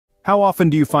How often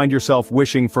do you find yourself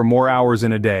wishing for more hours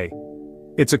in a day?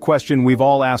 It's a question we've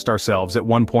all asked ourselves at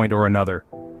one point or another.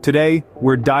 Today,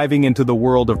 we're diving into the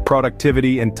world of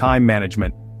productivity and time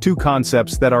management, two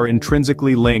concepts that are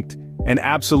intrinsically linked and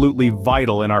absolutely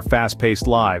vital in our fast-paced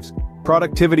lives.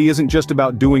 Productivity isn't just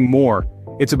about doing more,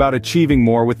 it's about achieving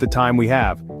more with the time we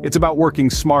have. It's about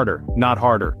working smarter, not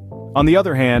harder. On the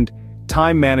other hand,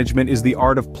 time management is the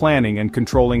art of planning and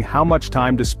controlling how much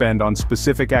time to spend on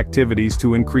specific activities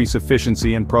to increase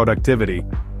efficiency and productivity.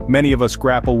 Many of us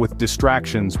grapple with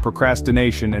distractions,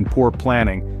 procrastination, and poor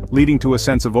planning, leading to a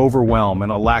sense of overwhelm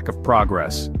and a lack of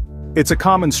progress. It's a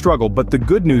common struggle, but the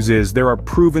good news is there are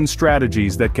proven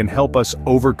strategies that can help us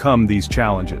overcome these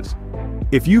challenges.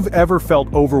 If you've ever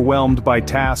felt overwhelmed by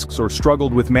tasks or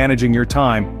struggled with managing your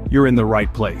time, you're in the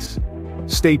right place.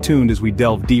 Stay tuned as we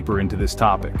delve deeper into this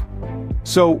topic.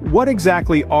 So, what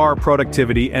exactly are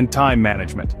productivity and time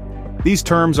management? These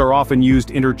terms are often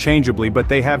used interchangeably, but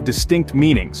they have distinct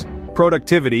meanings.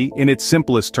 Productivity, in its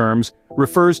simplest terms,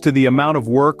 refers to the amount of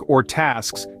work or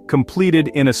tasks completed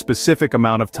in a specific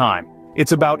amount of time.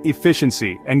 It's about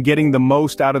efficiency and getting the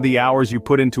most out of the hours you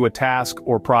put into a task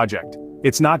or project.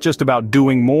 It's not just about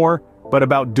doing more, but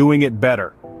about doing it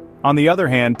better. On the other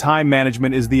hand, time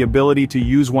management is the ability to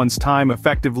use one's time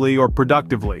effectively or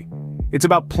productively. It's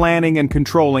about planning and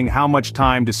controlling how much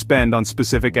time to spend on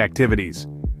specific activities.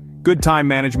 Good time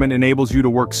management enables you to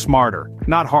work smarter,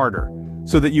 not harder,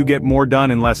 so that you get more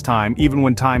done in less time, even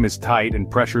when time is tight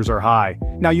and pressures are high.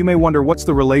 Now you may wonder, what's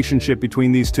the relationship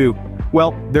between these two?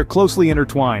 Well, they're closely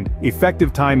intertwined.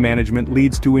 Effective time management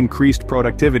leads to increased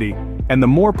productivity, and the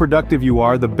more productive you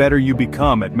are, the better you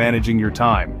become at managing your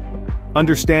time.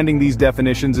 Understanding these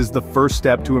definitions is the first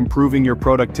step to improving your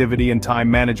productivity and time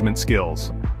management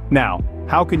skills. Now,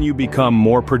 how can you become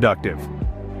more productive?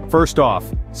 First off,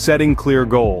 setting clear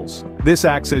goals. This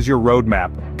acts as your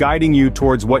roadmap, guiding you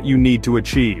towards what you need to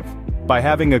achieve. By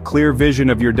having a clear vision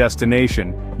of your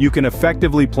destination, you can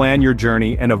effectively plan your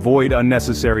journey and avoid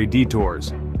unnecessary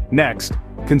detours. Next,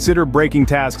 consider breaking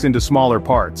tasks into smaller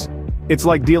parts. It's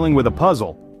like dealing with a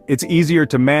puzzle. It's easier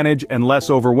to manage and less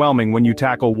overwhelming when you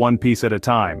tackle one piece at a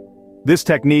time. This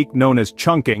technique, known as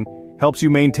chunking, helps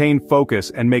you maintain focus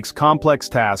and makes complex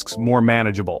tasks more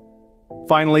manageable.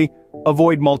 Finally,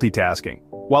 avoid multitasking.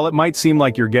 While it might seem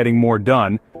like you're getting more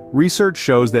done, research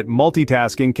shows that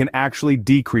multitasking can actually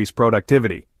decrease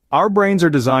productivity. Our brains are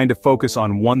designed to focus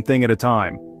on one thing at a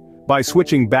time. By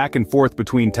switching back and forth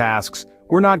between tasks,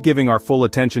 we're not giving our full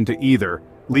attention to either,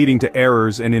 leading to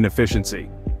errors and inefficiency.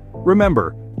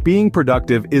 Remember, being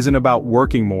productive isn't about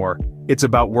working more, it's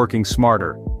about working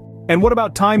smarter. And what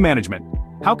about time management?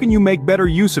 How can you make better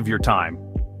use of your time?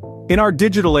 In our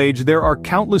digital age, there are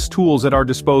countless tools at our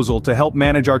disposal to help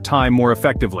manage our time more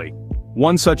effectively.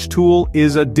 One such tool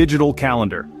is a digital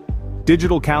calendar.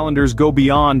 Digital calendars go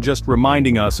beyond just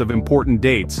reminding us of important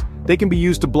dates. They can be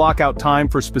used to block out time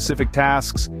for specific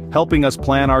tasks, helping us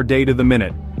plan our day to the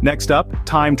minute. Next up,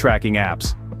 time tracking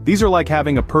apps. These are like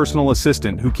having a personal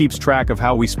assistant who keeps track of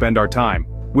how we spend our time.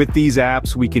 With these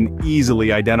apps, we can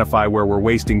easily identify where we're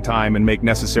wasting time and make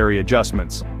necessary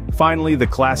adjustments. Finally, the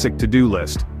classic to-do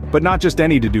list. But not just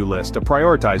any to-do list, a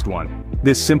prioritized one.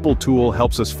 This simple tool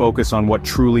helps us focus on what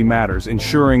truly matters,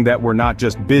 ensuring that we're not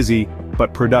just busy,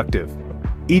 but productive.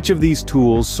 Each of these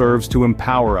tools serves to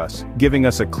empower us, giving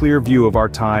us a clear view of our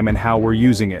time and how we're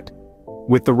using it.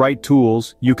 With the right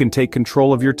tools, you can take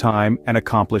control of your time and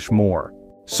accomplish more.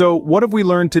 So, what have we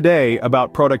learned today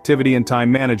about productivity and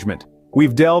time management?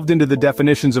 We've delved into the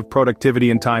definitions of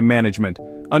productivity and time management,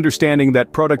 understanding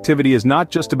that productivity is not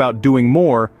just about doing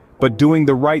more, but doing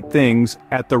the right things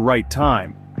at the right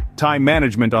time. Time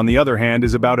management, on the other hand,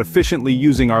 is about efficiently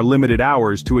using our limited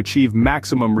hours to achieve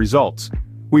maximum results.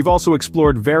 We've also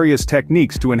explored various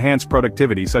techniques to enhance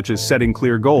productivity, such as setting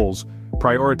clear goals,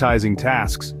 prioritizing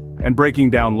tasks, and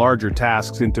breaking down larger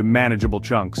tasks into manageable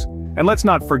chunks. And let's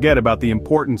not forget about the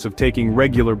importance of taking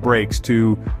regular breaks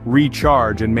to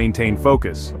recharge and maintain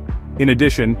focus. In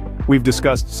addition, we've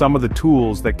discussed some of the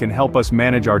tools that can help us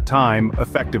manage our time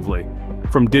effectively.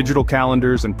 From digital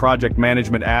calendars and project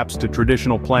management apps to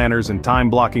traditional planners and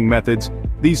time-blocking methods,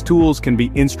 these tools can be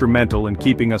instrumental in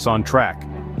keeping us on track.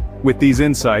 With these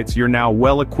insights, you're now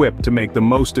well equipped to make the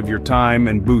most of your time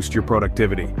and boost your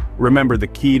productivity. Remember, the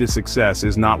key to success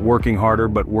is not working harder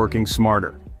but working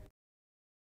smarter.